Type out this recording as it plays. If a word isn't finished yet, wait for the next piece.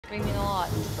Bring me the lot.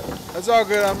 That's all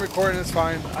good. I'm recording. It's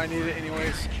fine. I need it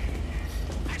anyways.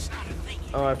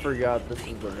 Oh, I forgot this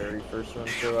is the very first one,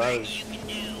 so I was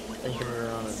thinking we were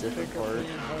on a different part.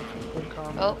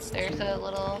 Oh, there's a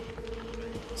little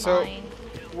So, mine.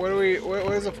 what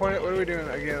is the point? What are we doing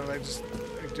again? Like just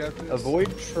objectives?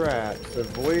 Avoid traps,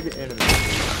 avoid enemies.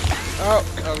 Oh,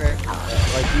 okay.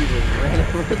 Like you just ran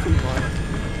over the mine.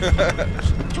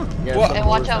 Yeah, Well, and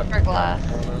watch out for glass.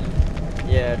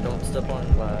 Yeah, don't step on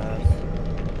glass.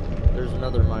 There's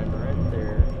another mine right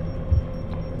there.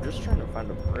 I'm just trying to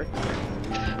find a brick.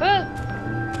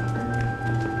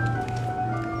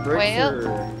 Bricks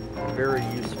are very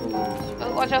useful.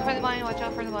 Oh, watch out for the mine, watch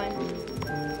out for the mine.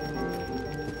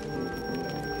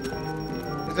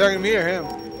 You talking to me or him?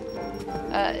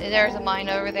 There's a mine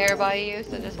over there by you,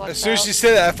 so just watch out. As soon as she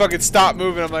said that, I fucking stopped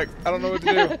moving. I'm like, I don't know what to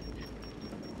do.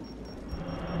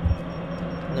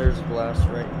 There's glass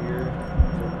right here.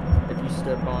 If you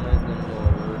step on it, then you'll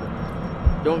alert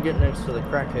them. Don't get next to the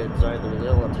crackheads either.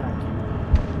 They'll attack you.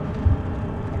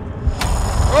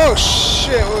 Oh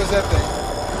shit! What was that thing?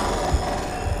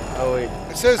 Oh wait,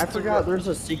 it says I forgot there's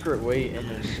a secret way in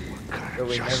it that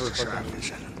we never fucking.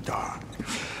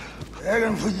 They're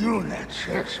gonna put you in that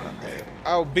chair someday.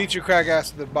 I'll beat your crack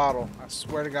ass with the bottle. I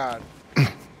swear to God.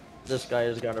 This guy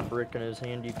has got a brick in his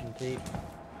hand you can take.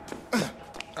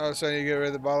 Oh, so you get rid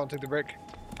of the bottle and take the brick?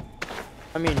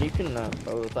 I mean, you can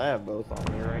both. I have both on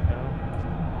me right now.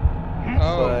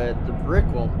 Oh. But the brick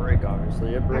won't break,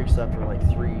 obviously. It breaks after like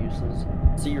 3 uses.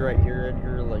 See right here,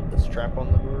 Edgar, like the strap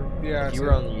on the door? Yeah. If you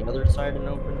were on the other side and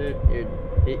opened it, it'd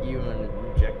hit you and it'd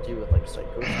reject you with like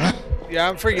psychosis. Yeah,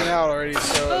 I'm freaking out already,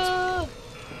 so it's...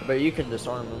 But you can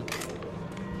disarm them.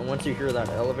 And once you hear that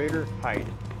elevator, hide.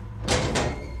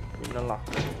 In the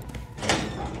locker.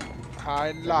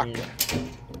 Hide locker.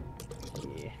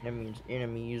 Yeah, that means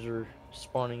enemies are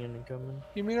spawning in and coming.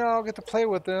 You mean I don't get to play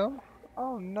with them?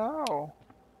 Oh no.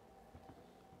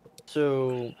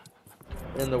 So,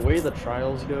 in the way the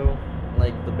trials go,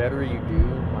 like the better you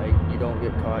do, like you don't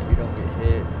get caught, you don't get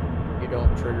hit, you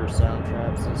don't trigger sound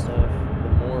traps and stuff, the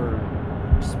more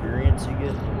experience you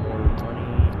get, the more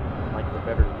money, like the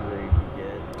better grade you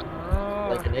get.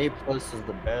 Like an A+ is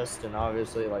the best, and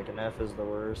obviously like an F is the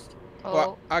worst. Oh,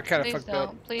 well, I kind of fucked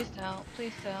up. Please don't,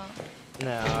 please don't.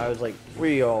 No, I was like,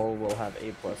 we all will have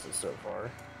A+ so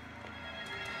far.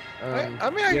 I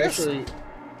mean, I guess... Actually,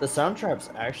 the sound traps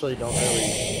actually don't really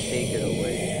take it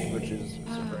away, which is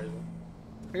surprising.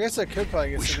 I guess I could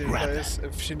probably get Cindy to play this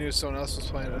if she knew someone else was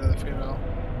playing another female.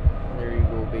 There you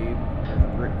go, babe. There's a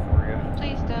brick for you.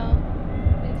 Please don't.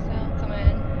 Please don't. Come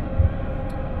in.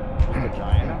 Is the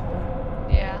giant out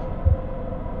there? Yeah.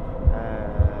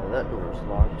 That door's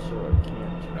locked, so I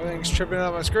can't. Everything's tripping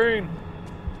out my screen.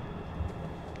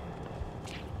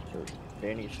 So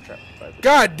Danny's trapped by the...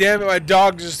 God damn it, my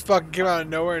dog just fucking came out of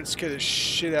nowhere and scared the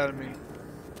shit out of me.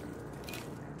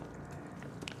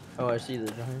 Oh, I see the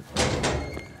giant.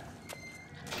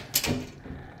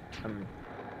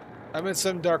 I'm in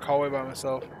some dark hallway by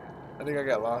myself. I think I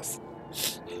got lost.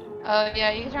 Oh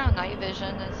yeah, you can turn on night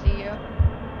vision and see you.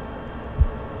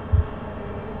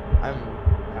 I'm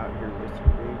out here with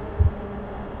you, babe.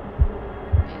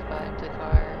 He's behind the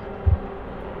car.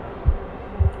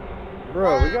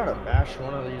 Bro, we gotta bash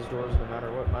one of these doors no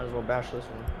matter what. Might as well bash this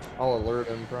one. I'll alert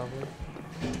him probably.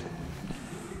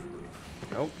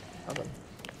 Nope, nothing.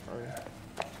 Alright.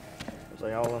 So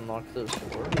I'll unlock this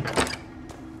door.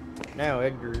 Now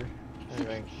Edgar.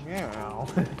 Like, yeah.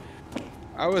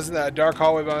 I was in that dark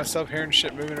hallway by myself hearing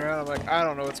shit moving around. I'm like, I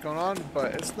don't know what's going on,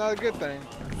 but it's not a good thing.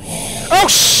 Oh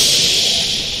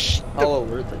shh! I'll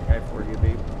alert the guy for you,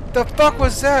 babe. The fuck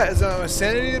was that? Is that a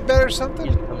sanity bet or something?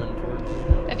 He's coming towards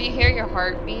you. If you hear your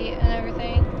heartbeat and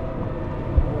everything,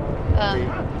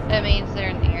 that means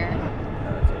they're in the air.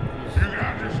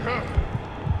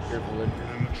 Careful,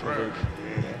 Edgar.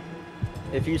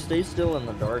 If you stay still in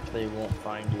the dark, they won't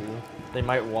find you. They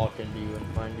might walk into you and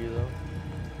find you, though.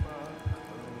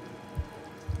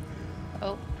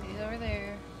 Oh, he's over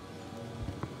there.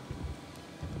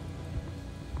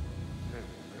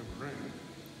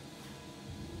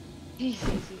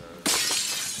 Easy.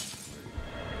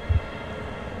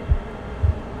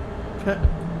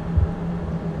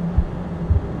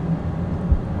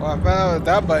 Well, I found out what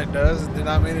that button does. It did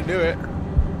not mean to do it.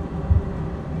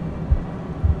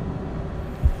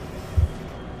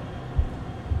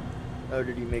 Oh,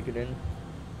 did you make it in?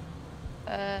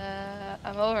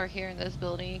 I'm over here in this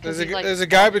building. There's a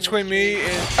guy between me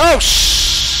and... Oh,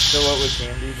 shh! So what we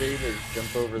can do, Dave, is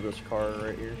jump over this car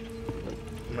right here.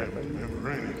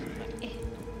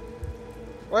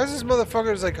 Why is this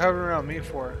motherfucker just like hovering around me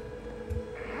for?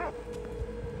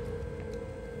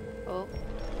 Oh.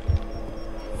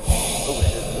 Oh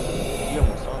shit. He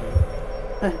almost saw me.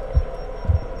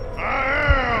 I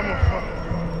am a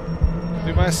fucking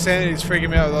Dude, my sanity's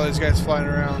freaking me out with all these guys flying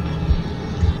around.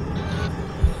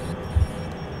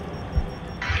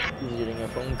 He's getting a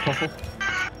phone call.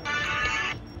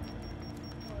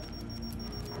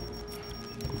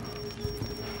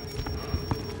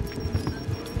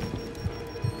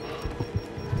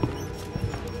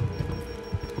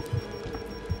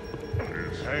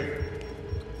 Hey.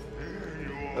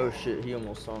 Oh shit, he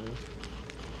almost saw me.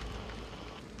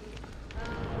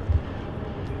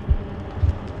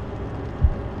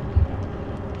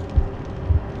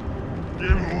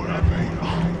 Give me what I paid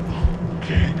for.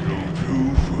 Can't go too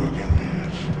fucking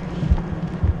this.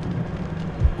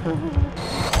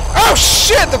 Oh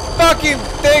shit! The fucking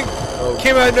thing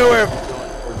came out of nowhere.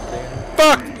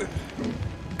 Fuck!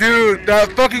 Dude,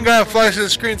 that fucking guy that flies to the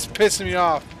screen's pissing me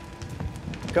off.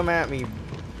 Come at me,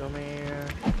 dumbass.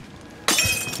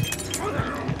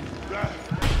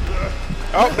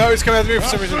 Oh, no, he's coming after me for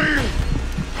some reason.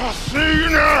 I see you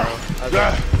now.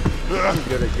 I'm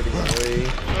good at getting away.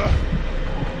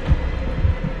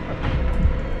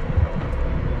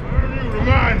 You to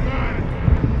mine.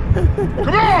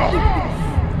 Come on.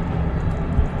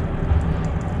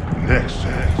 Next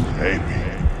time, maybe.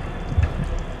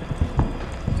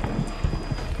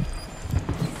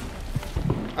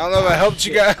 I don't know if I helped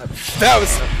you guys. That was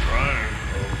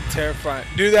terrifying.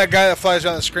 Dude, that guy that flies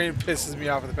around the screen pisses me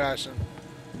off with a passion.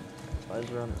 Flies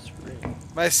around the screen.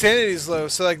 My sanity's low,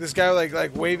 so like this guy with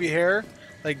like wavy hair,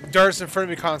 like darts in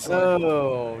front of me constantly.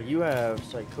 Oh, you have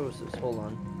psychosis. Hold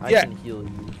on. I Yeah. can heal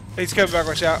you. He's coming back,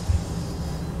 watch out.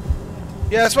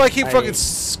 Yeah, that's why I keep fucking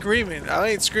screaming. I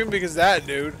ain't screaming because of that,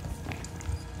 dude.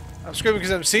 I'm screaming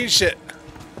because I'm seeing shit.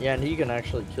 Yeah, and he can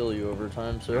actually kill you over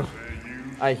time, so.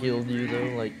 I healed you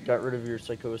though, like got rid of your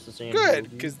psychosis and Good, healed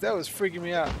you. because that was freaking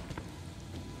me out.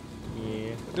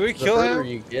 Yeah. Do we The kill further him?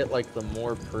 you get, like the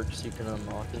more perks you can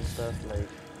unlock and stuff. Like,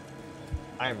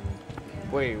 I'm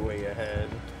way ahead.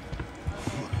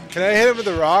 Can I hit him with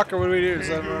the rock, or what do we do?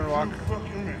 Just let him run and walk?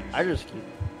 I just keep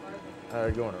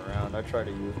going around. I try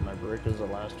to use my brick as a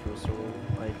last resort,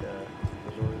 like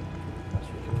resort, last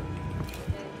resort.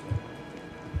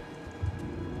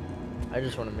 I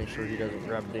just want to make sure he doesn't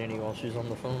grab Danny while she's on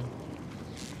the phone.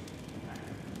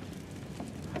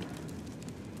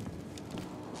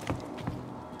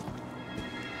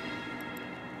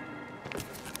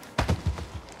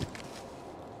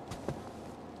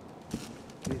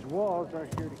 These walls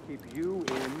aren't here to keep you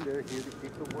in, they're here to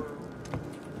keep the world.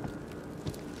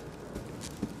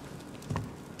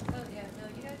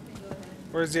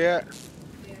 Where's he at?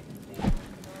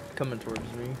 Coming towards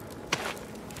me.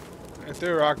 I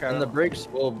threw a rock at him. And the brakes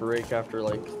will break after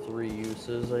like 3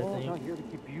 uses, I Walls think. aren't here to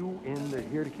keep you in, they're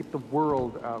here to keep the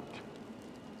world out.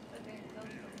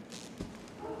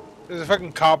 There's a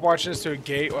fucking cop watching us through a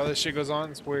gate while this shit goes on.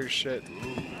 It's weird as shit.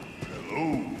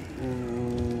 Hello.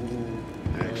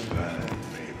 Next time,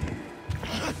 baby.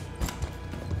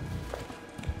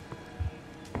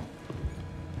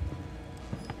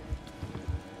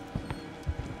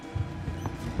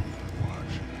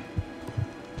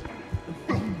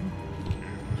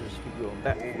 Just keep going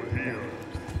back for it.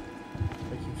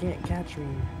 Like you can't catch me.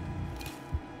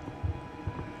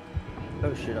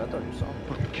 Oh shit, I thought you saw me.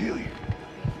 Fucking kill you.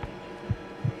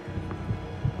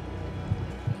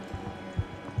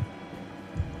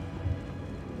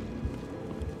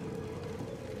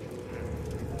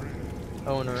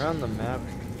 Oh, and around the map,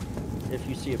 if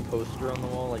you see a poster on the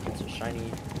wall, like it's a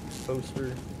shiny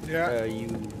poster, Yeah. you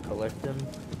collect them.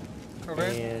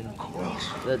 Okay. And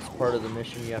that's part of the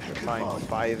mission. You have to find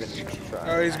 5 in each trial.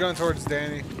 Oh, he's going towards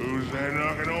Danny. Who's that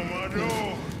knocking on my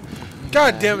door?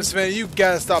 God damn it, man. You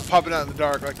gotta stop popping out in the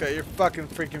dark like that. You're fucking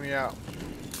freaking me out.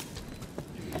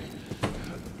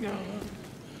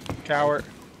 Coward.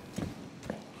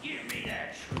 Give me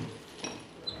that truth.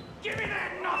 Give me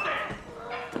that nothing.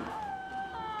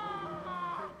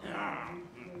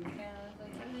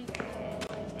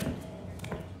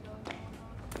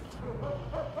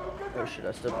 Oh shit,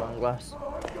 I stepped on glass.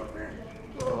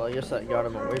 Well, I guess that got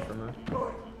him away from her.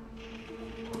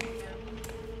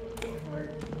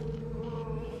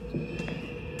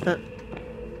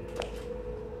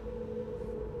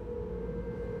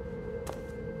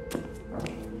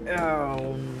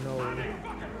 Oh no.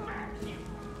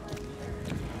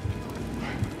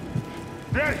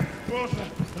 Daddy, what's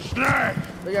the snag?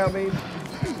 Look out, me.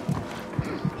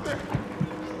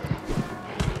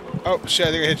 Oh, shit.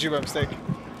 I think I hit you by mistake.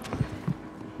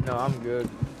 No, I'm good.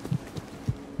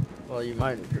 Well, you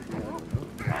might have.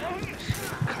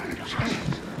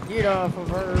 Get off of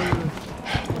her.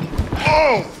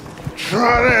 Oh!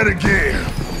 Try that again.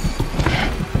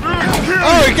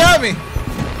 Oh, he got me!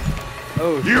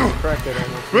 Oh, You. cracked it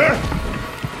almost.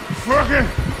 Fucking.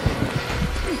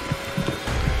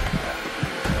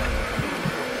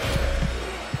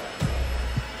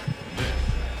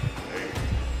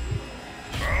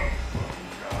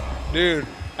 Dude,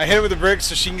 I hit him with the brick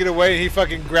so she can get away, and he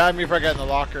fucking grabbed me before I got in the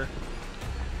locker.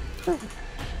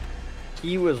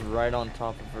 He was right on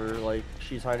top of her, like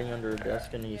she's hiding under a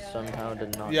desk, and he somehow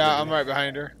did not. Yeah, I'm right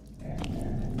behind her.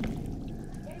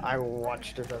 I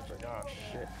watched it. I was like, oh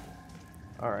shit.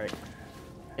 All right.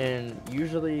 And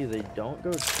usually they don't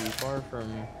go too far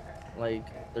from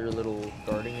like their little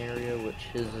guarding area, which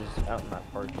his is out in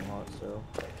that parking lot.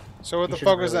 So what he the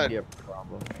shouldn't fuck was really that? be a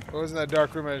problem. What was in that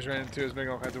dark room I just ran into? It was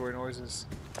making all kinds of weird noises.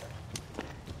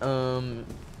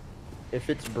 If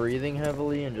it's breathing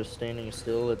heavily and just standing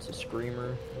still, it's a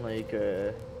screamer. Like,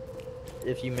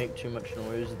 if you make too much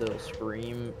noise, they'll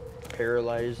scream,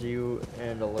 paralyze you,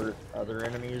 and alert other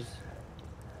enemies.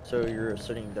 So you're a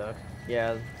sitting duck.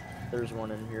 Yeah, there's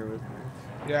one in here with me.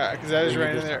 Yeah, because I just You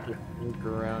ran in just there. have to sneak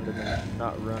around and then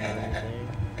not run or anything.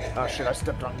 Oh shit, I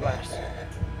stepped on glass.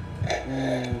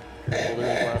 Ooh, there's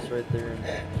glass right there, and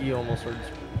he almost heard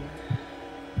screaming.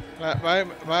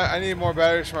 I need more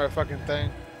batteries for my fucking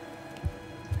thing.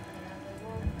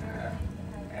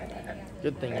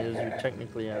 Good thing is you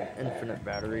technically have infinite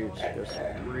battery, it's just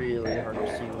really hard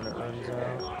to see when it runs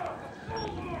out.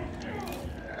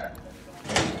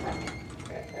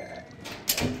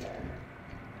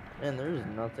 And there's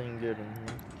nothing good in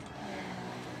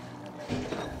here.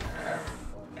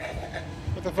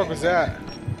 What the fuck was that?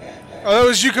 Oh, that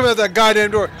was you coming out that goddamn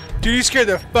door. Dude, you scared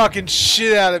the fucking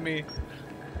shit out of me.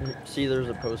 See, there's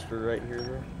a poster right here,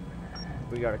 though.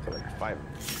 We gotta collect 5.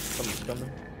 Someone's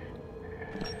coming.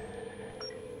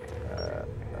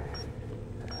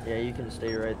 Yeah, you can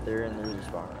stay right there, and there's a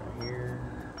spot right here.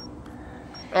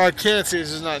 Oh, I can't see.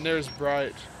 It's just not near as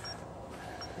bright.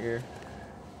 Here.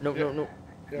 Nope, Yeah. nope, nope.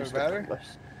 You have a stepped on battery?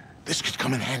 glass. This could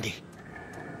come in handy.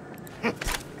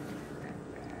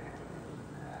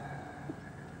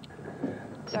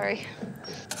 Sorry.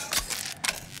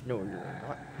 No, you're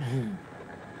not.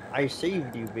 I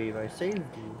saved you, babe. I saved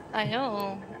you. I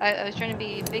know. I was trying to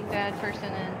be a big bad person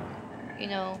and, you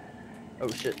know. Oh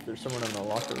shit, there's someone in the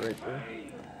locker right there.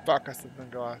 Fuck, I stepped on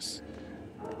glass.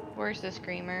 Where's the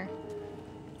screamer?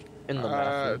 In the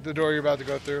bathroom. The door you're about to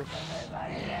go through.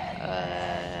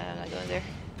 I'm not going there.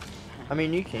 I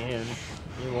mean, you can.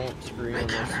 You won't scream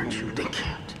unless you... They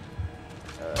can't.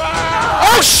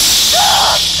 Oh, shit!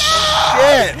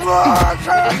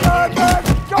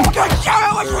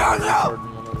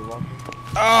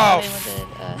 Oh,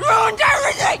 Ruined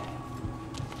everything!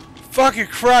 fucking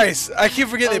Christ! I keep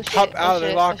forgetting they pop out of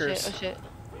their lockers. Oh shit.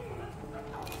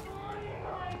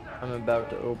 I'm about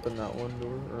to open that one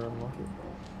door, or unlock it.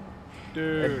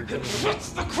 Dude. What's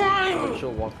the crime?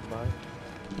 She'll walk by.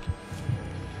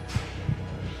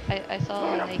 I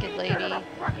saw a naked lady with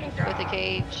a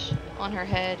cage on her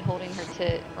head holding her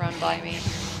tit run by me.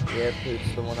 Yep,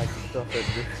 it's the one I kicked off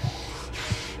Edgar.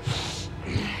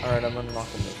 Alright, I'm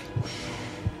unlocking this.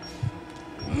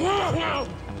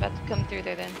 I'm about to come through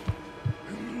there then.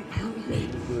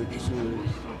 Good, good.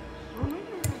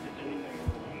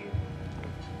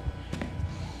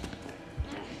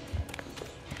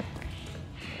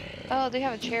 Oh, they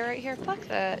have a chair right here? Fuck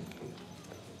that.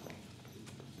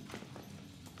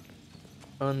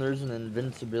 Oh, and there's an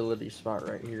invincibility spot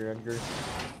right here, Edgar.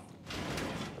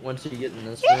 Once you get in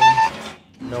this room,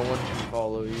 no one can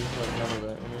follow you, like none of the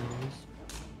enemies.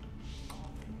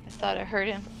 I thought I heard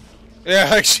him. Yeah,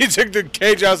 like she took the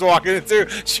cage I was walking into.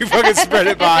 She fucking spread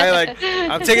it by. Like,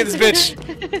 I'm taking this bitch.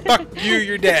 Fuck you,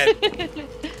 you're dead.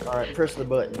 Alright, press the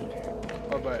button.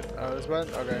 What button? Oh, this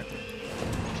button? Okay.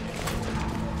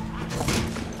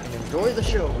 And enjoy the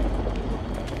show.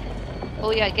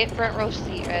 Oh yeah, get front row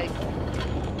seat, right?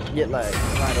 Get like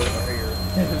right over here.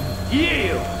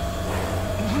 Yeah!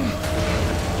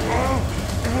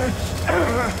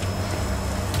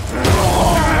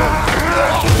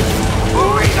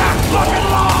 We got fucking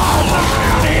laws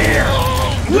around here!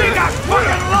 We got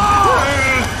fucking laws!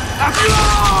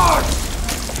 Laws!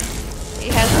 He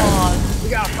has laws. We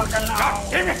got fucking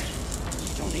God damn it!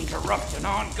 Don't interrupt an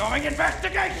ongoing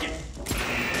investigation!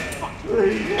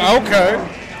 Okay.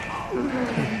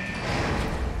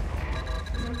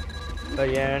 But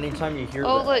yeah, anytime you hear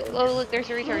Oh that, look, there's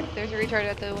a retard. There's a retard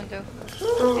at the window.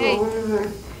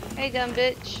 Hey, dumb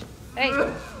bitch. Hey,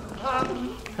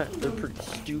 they're pretty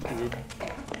stupid.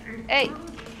 hey.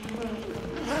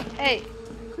 Hey.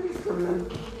 Wanna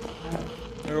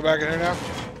go back in here now?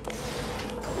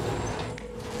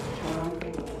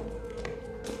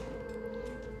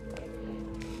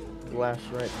 glass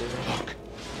right there.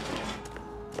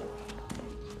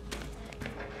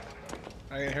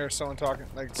 I can hear someone talking,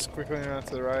 like squiggling around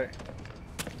to the right.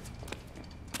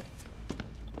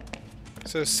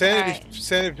 So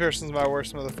sanity person's my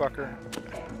worst motherfucker.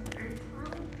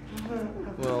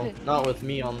 Well, not with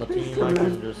me on the team. I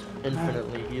can just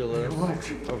infinitely heal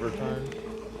us over time.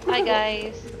 Hi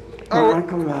guys. Oh,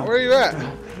 where are you at?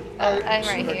 I'm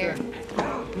right here.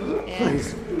 Yeah.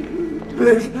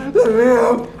 Please, let me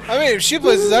out. I mean, if she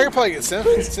plays this, I could probably get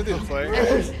Cynthia to play.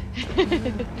 You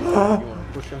wanna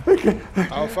push him?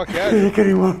 Oh, fuck yeah. I can't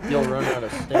anymore. You'll run out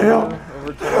of stamina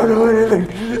over I don't know time.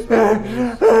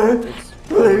 anything.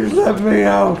 Please let me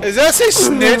out. Does that say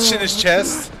snitch in his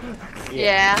chest?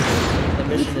 Yeah. The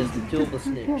mission is to kill the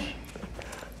snitch.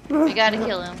 We gotta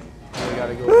kill him. Now we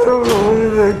gotta I go. don't know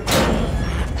anything.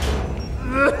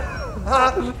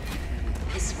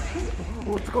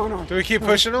 What's going on? Do we keep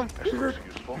pushing him?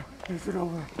 Is it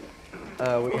over?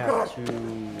 We have to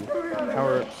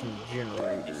power up some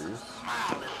generators.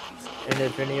 And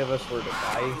if any of us were to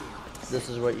die, this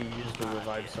is what you use to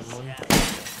revive someone.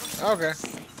 Okay.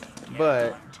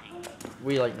 But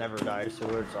we like never die, so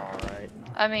it's alright.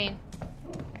 I mean,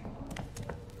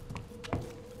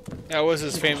 That was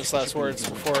his famous last words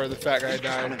before the fat guy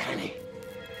died.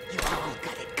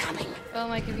 oh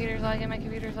my computer's lagging, my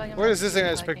computer's lagging. What is this thing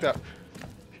I just picked up?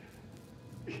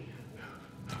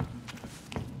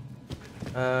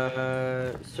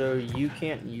 So you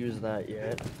can't use that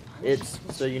yet. It's,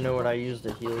 so you know what I use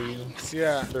to heal you?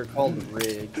 Yeah. They're called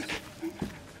rigs.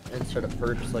 Instead of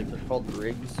perks, like they're called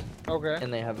rigs. Okay.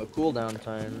 And they have a cooldown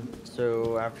time.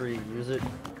 So after you use it,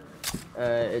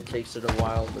 it takes it a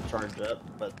while to charge up,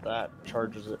 but that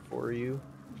charges it for you.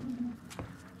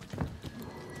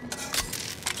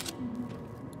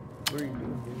 What are you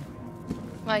doing,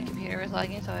 dude? My computer was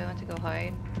lagging, so I went to go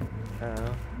hide.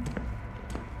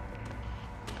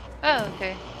 Oh,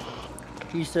 okay.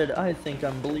 He said, I think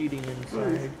I'm bleeding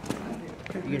inside.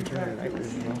 You can turn the night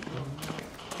vision off.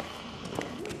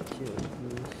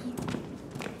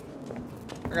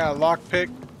 I got a lockpick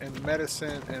and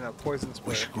medicine and a poison spray.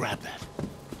 We should grab that.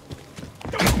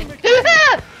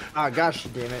 Ah, gosh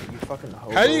damn it, you fucking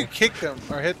hobo. How do you kick them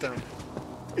or hit them?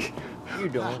 You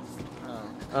don't.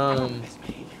 Oh.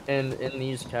 And in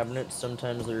these cabinets,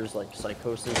 sometimes there's like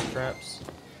psychosis traps.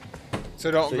 So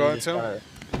don't So go you just into them?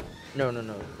 gotta...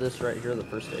 No. This right here, the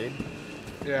first aid.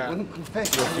 Yeah. You'll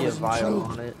see a vial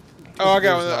on it. Oh, I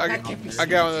got one. There's I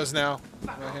got one of those now. In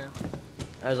my hand.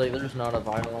 I was like, there's not a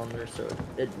vial on there, so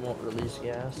it won't release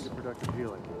gas. Productive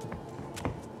healing.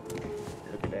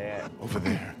 Look at that. Over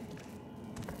there.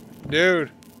 Dude.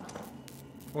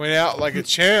 Went out like a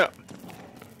champ.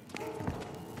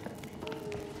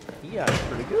 Yeah, it's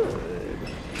pretty good.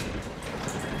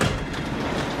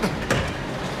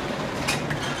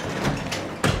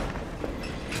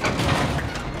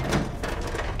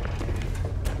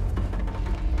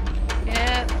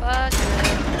 Yeah, fuck it.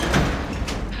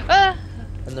 Ah!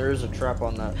 And there is a trap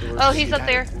on that door. Oh, he's up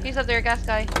there. He's up there. Gas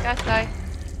guy. Gas guy.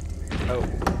 Oh.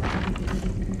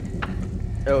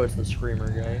 Oh, it's the screamer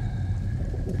guy.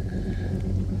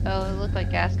 Oh, it looked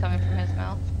like gas coming from his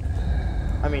mouth.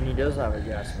 I mean, he does have a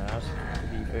gas mask, to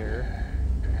be fair.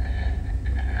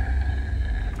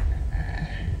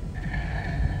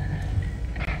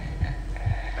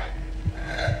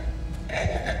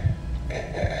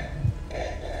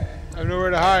 I have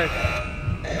nowhere to hide.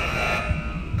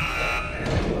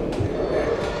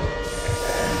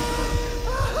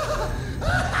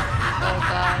 Oh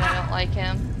god, I don't like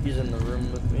him. He's in the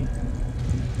room with me.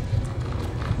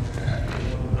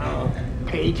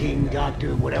 Paging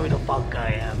doctor, whatever the fuck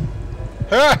I am.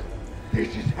 Huh?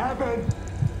 This is heaven.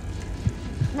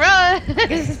 Run!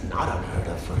 It's not unheard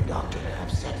of for a doctor to have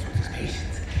sex with his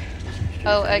patients.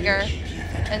 Oh, Edgar.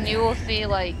 And you will see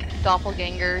like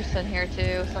doppelgangers in here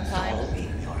too sometimes.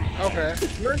 Okay.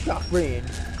 You're not friend.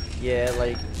 Yeah,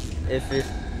 like, if it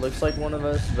looks like one of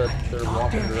us, but they're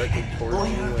walking directly towards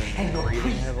you and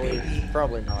breathing heavily, it's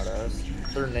probably not us.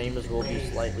 Their names will be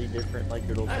slightly different, like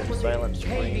it'll say Silent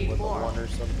Scream with a 1 or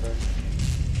something.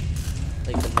 I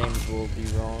think the names will be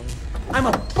wrong. I'm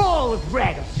a ball of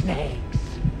rattlesnakes.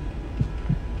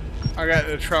 I got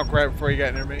in the trunk right before you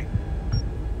got near me.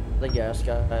 The gas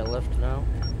guy left now.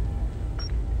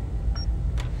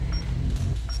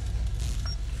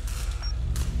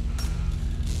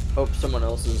 Hope someone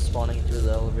else is spawning through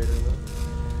the elevator though.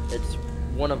 It's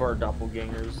one of our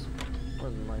doppelgangers, more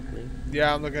than likely.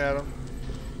 Yeah, I'm looking at him.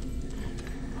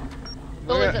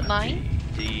 Oh, is it mine?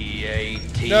 No,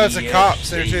 it's a cop's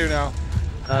there too now.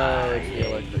 It's the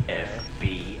electric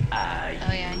guy.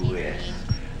 Oh yeah, he's mean.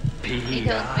 He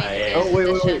tells me to get Oh, in wait.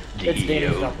 position. It's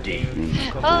Danny's got the game.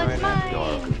 Oh, it's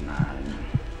mine.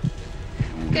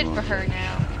 Good for her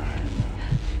now.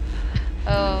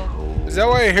 Oh. Is that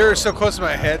why I hear her so close to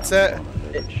my headset?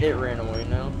 It ran away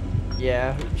now.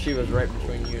 Yeah, she was right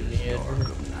between you and me, Edward.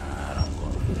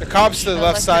 The cop's to the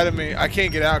left side of me. I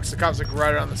can't get out because the cop's like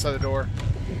right around the side of the door.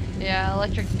 Yeah,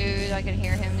 electric dude. I can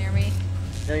hear him near me.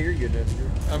 No, you're good,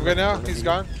 Edward. I'm good now? He's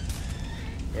gone?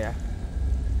 Yeah.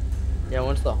 Yeah,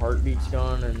 once the heartbeat's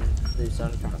gone and they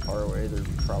sound kind of far away, they're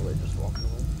probably just walking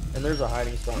away. And there's a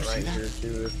hiding spot right here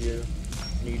too if you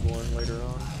need one later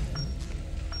on.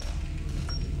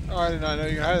 Oh, I did not know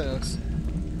you could hide in those.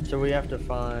 So we have to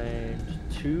find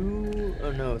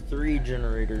 3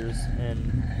 generators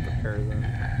and repair them.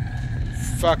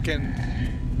 Fucking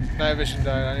night vision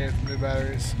died. I need new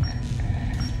batteries.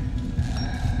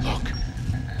 Look,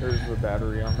 There's the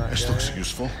battery on that this guy. looks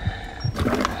useful.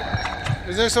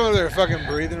 Is there someone there fucking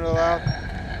breathing real loud?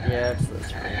 Yeah, it's the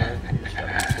screamer. You just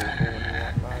gotta be careful when you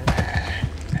walk by.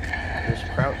 Just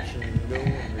crouch and go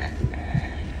and then do.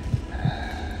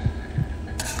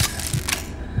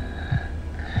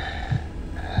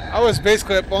 I was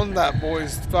basically up on that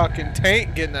boy's fucking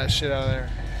tank getting that shit out of there.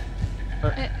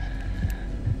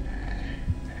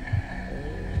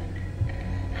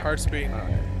 Heart's beating.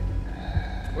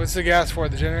 What's the gas for?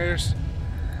 The generators?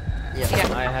 Yeah,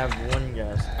 Yeah. I have one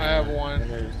gas. I have one.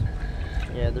 And there's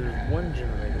one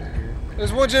generator here.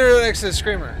 There's one generator next to the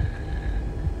screamer.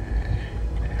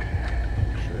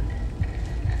 Sure.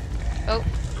 Oh.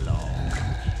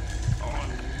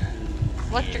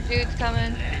 Electric dude's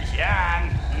coming.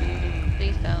 Shine.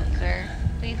 Please don't, sir.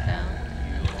 Please don't.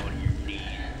 On your knees.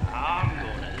 I'm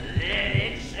gonna let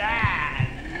it shine.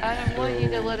 I don't want you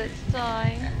to let it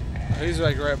shine. He's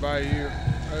like right by you.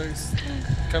 Oh, he's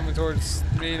coming towards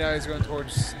me now. He's going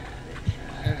towards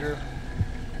Andrew.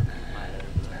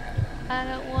 I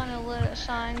don't want to let it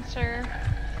shine, sir.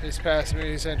 He's past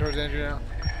me. He's heading towards Andrew now.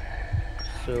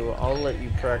 So I'll let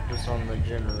you practice on the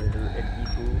generator at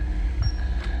equal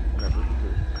whenever you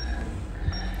do.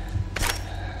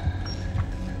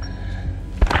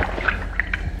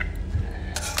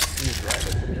 He's right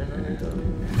at the generator.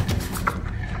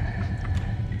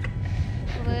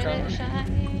 Let it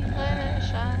shine, let it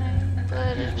shine,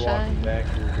 let it He's walking shine. back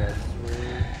here, guys.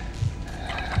 Swear.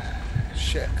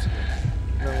 Shit.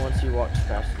 And then once he walks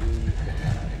past you, you can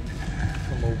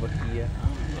come over here.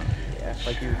 Yeah,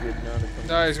 like you're good now to come.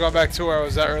 No, he's going back to where I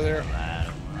was at earlier.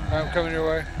 I'm coming your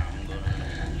way.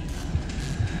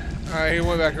 Alright, he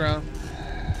went back around.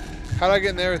 How'd I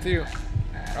get in there with you?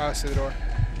 Oh, I see the door.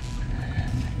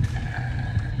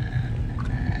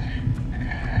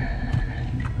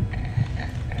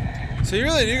 So you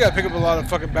really do gotta pick up a lot of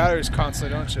fucking batteries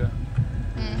constantly, don't you?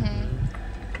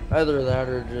 Mm-hmm. Either that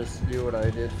or just do what I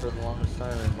did for the longest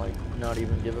time and like not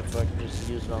even give a fuck, just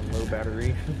use it on low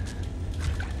battery.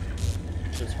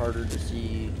 It's just harder to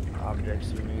see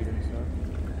objects you need and stuff.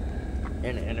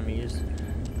 And enemies.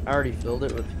 I already filled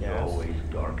it with gas.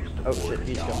 Oh shit,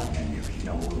 he's coming.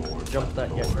 Jump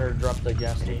that gas, or drop the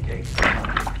gas tank.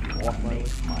 Walk my way.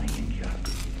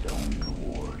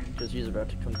 Because he's about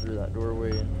to come through that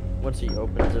doorway, and once he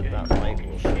opens it, that light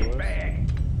will show us.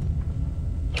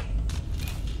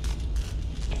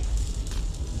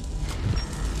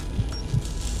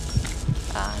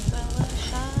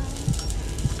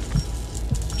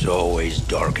 It's always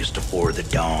darkest before the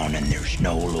dawn, and there's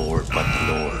no Lord but the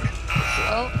Lord.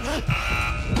 Oh, look.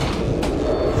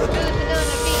 Who's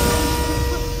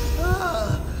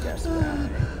gonna Gas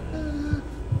tank.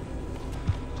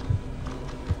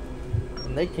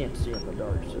 And they can't see in the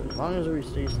dark, so as long as we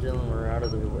stay still and we're out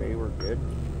of their way, we're good.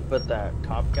 But that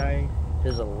cop guy,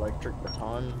 his electric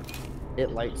baton,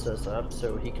 it lights us up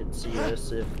so he can see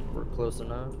us if we're close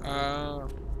enough.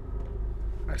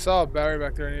 I saw a battery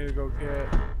back there I need to go get.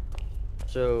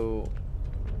 So,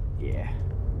 yeah.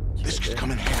 This could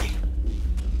come in handy.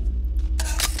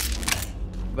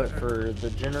 But for the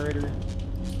generator,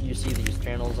 you see these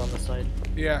panels on the side?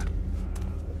 Yeah.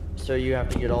 So you have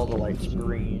to get all the lights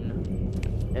green.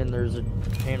 And there's a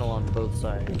panel on both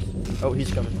sides. Oh,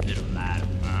 he's coming.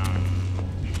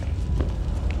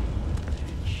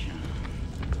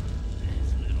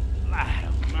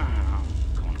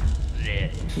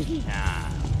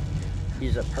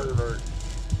 He's a pervert.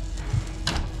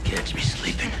 Catch me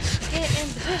sleeping. get in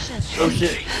position? Oh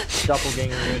shit.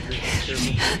 Doppelganger Andrew.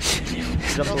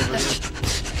 Jump over here.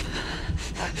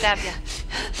 I'll stab ya.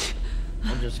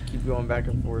 And just keep going back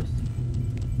and forth.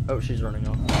 Oh, she's running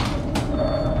off.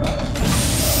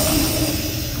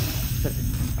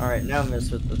 Alright, now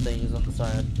mess with the things on the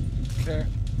side. Okay.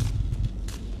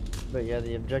 But yeah,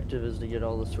 the objective is to get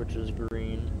all the switches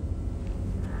green.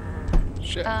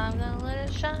 Shit. I'm gonna let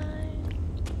it shine.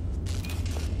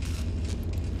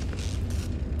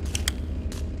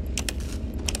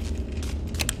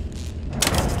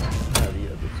 Now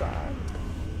the other side.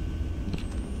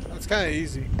 That's kind of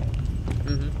easy.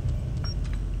 Mm-hmm.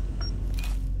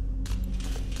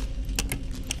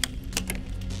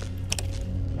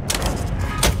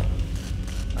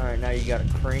 Alright, now you gotta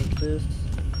crank this,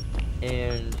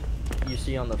 and you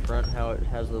see on the front how it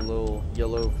has the little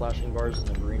yellow flashing bars and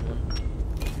the green one?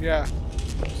 Yeah.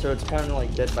 So it's kind of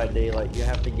like Dead by Daylight. You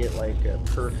have to get like a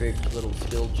perfect little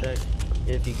skill check.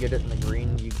 If you get it in the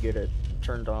green, you get it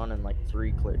turned on in like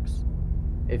 3 clicks.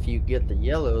 If you get the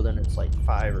yellow, then it's like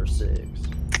 5 or 6.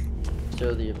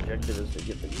 So the objective is to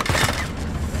get the yellow.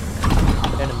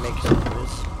 And it makes it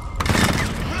this.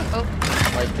 Oh,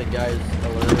 Like the guy's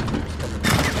alerted who's coming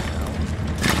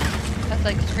now. that's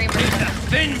like screamer. It's a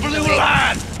thin blue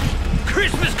line.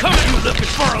 Christmas coming. You looking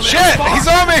for a little Shit! spark? He's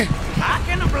on me! I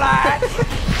can oblige.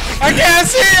 I can't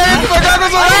see it! My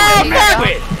goggles are off! Fuck!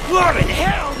 Quit. What in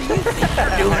hell do you think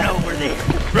you're doing over there?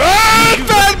 Run,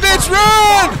 fat bitch,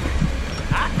 run!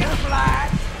 I can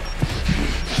oblige.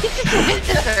 It's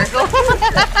a circle.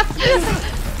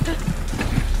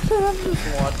 I'm just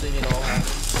watching it all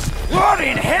happen. What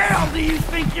in hell do you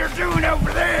think you're doing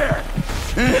over there?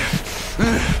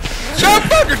 Jump,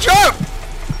 fucker, jump!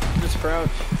 Just crouch.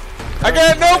 I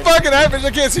got no fucking average,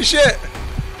 I can't see shit.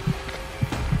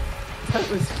 That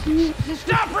was cute.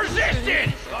 Stop resisting!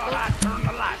 While I turn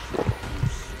the lights on.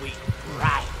 Sweet,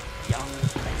 bright, young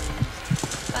thing.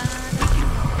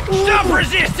 Stop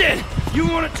resisting! You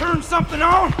want to turn something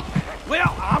on?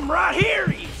 Well, I'm right here,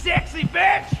 you sexy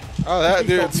bitch! Oh, that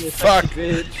He called dude's me a fuck.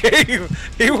 sexy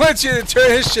He wants you to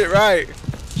turn his shit right.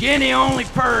 Jenny only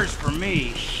purrs for me,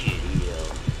 shitty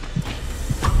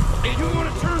yo. You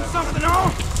want to turn something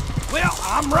on? Well,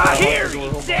 I'm right here,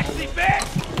 you sexy bitch!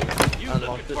 You looking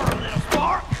Unlocked it. for a little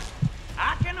spark?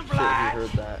 I can Shit, you oblige.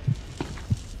 heard that.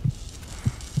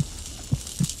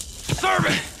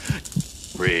 Servant!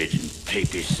 Reds and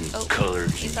papists and Oh,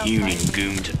 colors he's and outside. union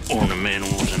goons and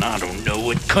ornamentals, and I don't know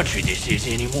what country this is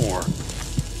anymore.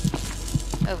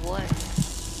 Of what?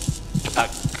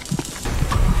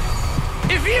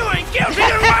 If you ain't guilty,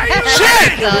 then why you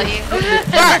Shit! Tell you.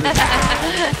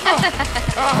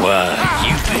 Why,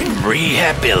 you've been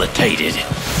rehabilitated.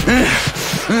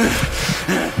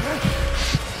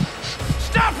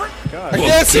 Stop her! God. I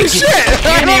can't see shit! I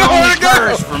Jenny don't know only where to go!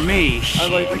 purrs for me. I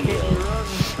was like, I can't run.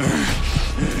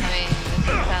 I mean, this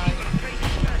is how.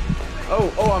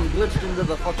 Oh, I'm glitched into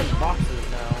the fucking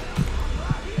boxes now.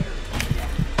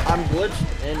 I'm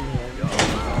glitched in here.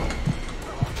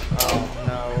 Oh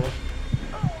no.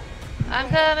 I'm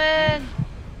coming.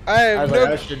 I I have was no...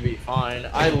 like, I should be fine.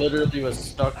 I literally was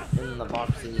stuck in the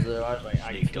boxes though. I was like,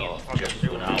 I Sneaked can't off fucking just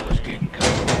do when it. I was getting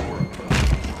covered.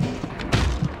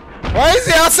 Why is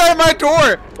he outside of my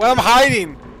door when I'm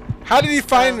hiding? How did he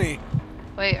find me?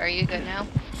 Wait, are you good now?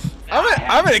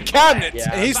 I'm in a cabinet,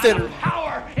 Yeah. and he's standing...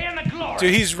 Power and the glory.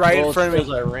 Dude, he's right Well, in front of because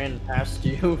me. I ran past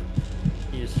you.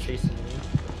 He was chasing me.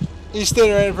 He's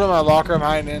standing right in front of my locker I'm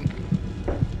hiding in.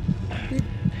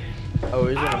 Oh,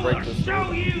 he's I gonna break will this show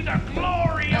door. you the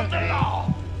glory of the Okay.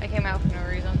 law. I came out for no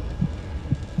reason.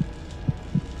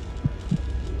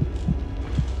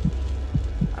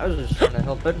 I was just trying to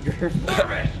help Edgar.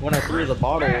 When I threw the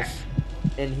bottles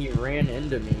and he ran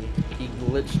into me, he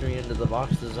glitched me into the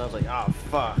boxes. I was like, oh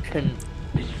fuck. And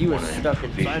he was stuck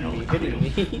inside me, hitting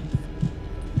me.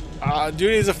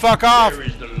 Dude needs to fuck off. There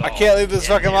is the law. I can't leave this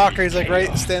fucking And locker. He's there like is right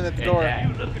chaos. standing at the And door. now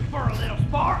you looking for a little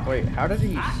spark? Wait, how did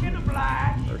he I see can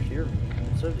oblige. or hear me?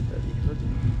 It said that he heard me.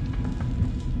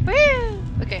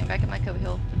 Woo! Okay, I'm back at my Kobe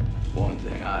Hill. One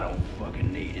thing I don't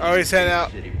fucking need is Oh, he's heading a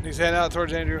out. city. He's heading out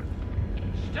towards Andrew.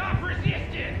 Stop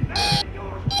resisting! Let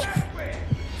your strength win.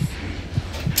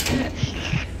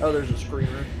 Oh, there's a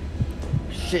screamer.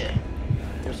 Shit.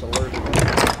 Just allergic.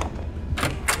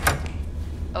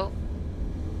 Oh,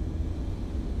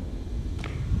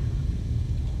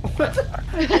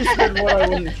 He said what I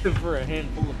wouldn't give for a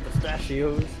handful of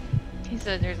pistachios. he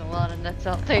said there's a lot of nuts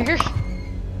out there.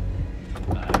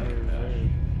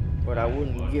 What I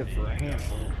wouldn't give for a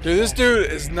handful. Dude, this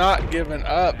dude is not giving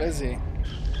up, is he?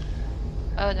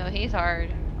 Oh no, he's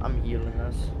hard. I'm healing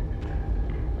us.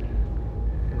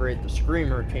 Great, the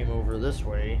screamer came over this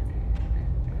way.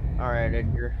 Alright,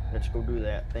 Edgar, let's go do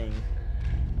that thing.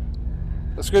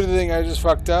 Let's go to the thing I just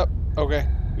fucked up. Okay.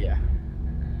 Yeah.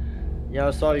 Yeah,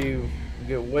 I saw you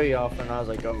get way off and I was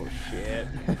like, oh shit.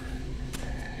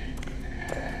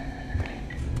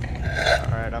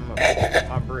 Alright, I'm up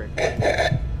my brick.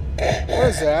 What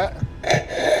is that?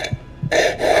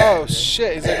 Oh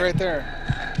shit, he's like right there.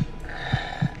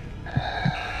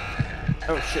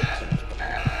 Oh shit.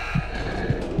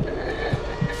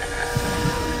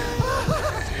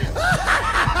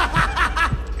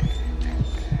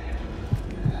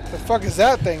 The fuck is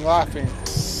that thing laughing?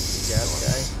 Gas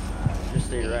guy. Just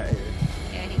stay right here.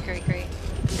 Yeah, he great.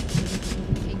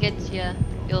 He gets ya,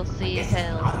 you'll see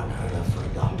hell.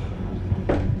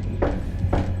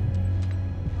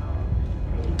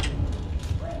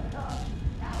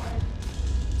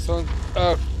 So,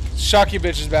 Shocky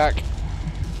bitch is back.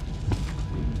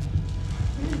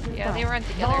 Yeah, they run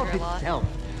together a lot.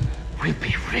 We'll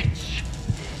be rich.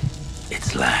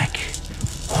 It's like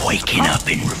waking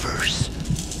up in reverse.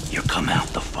 You come out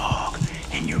the fog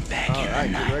and you're back in the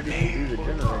Alright, get ready to nightmare. do the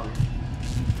generator.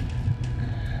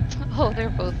 Oh, they're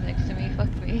both next to me.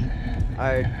 Fuck me.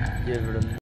 I'd give it a